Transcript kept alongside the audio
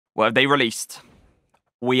What have they released?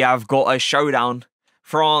 We have got a showdown.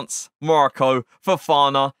 France, Morocco,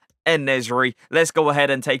 Fofana, and Nesri. Let's go ahead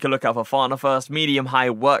and take a look at Fofana first. Medium-high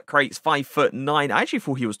work rates, 5'9". I actually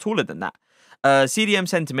thought he was taller than that. CDM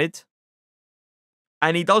centre mid.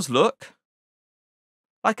 And he does look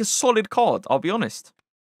like a solid card, I'll be honest.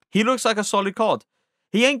 He looks like a solid card.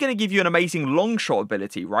 He ain't going to give you an amazing long shot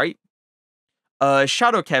ability, right?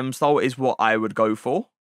 Shadow Chem style is what I would go for.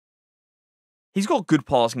 He's got good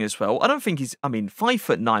passing as well. I don't think he's... I mean,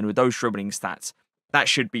 5'9" with those dribbling stats. That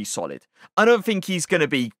should be solid. I don't think he's going to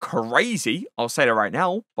be crazy. I'll say that right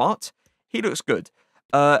now. But he looks good.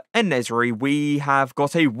 And Nesri, we have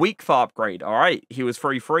got a weak for upgrade. All right. He was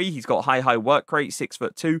 3-3. He's got high work rate,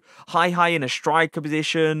 6'2". High in a striker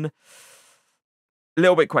position. A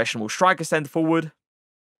little bit questionable. Striker centre forward.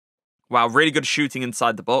 Wow, really good shooting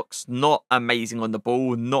inside the box. Not amazing on the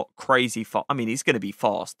ball. Not crazy fast. I mean, he's going to be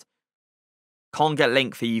fast. Can't get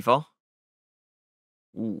length either.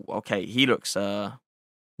 Ooh, okay. He looks...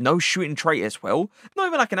 no shooting trait as well. Not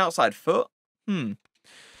even like an outside foot.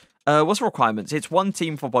 What's the requirements? It's one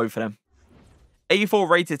team for both of them. 84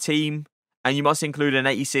 rated team. And you must include an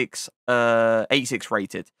 86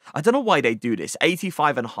 rated. I don't know why they do this.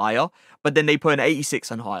 85 and higher. But then they put an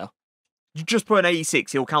 86 and higher. You just put an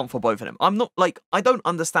 86, he'll count for both of them. I'm not, like, I don't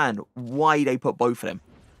understand why they put both of them.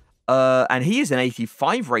 And he is an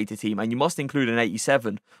 85 rated team, and you must include an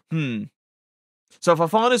 87. So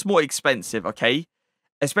Fofana's more expensive, okay?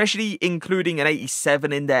 Especially including an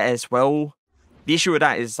 87 in there as well. The issue with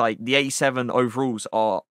that is, like, the 87 overalls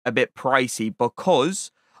are a bit pricey because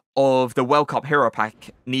of the World Cup Hero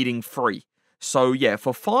Pack needing 3. So, yeah,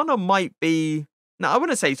 Fofana might be... No, I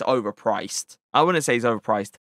wouldn't say it's overpriced.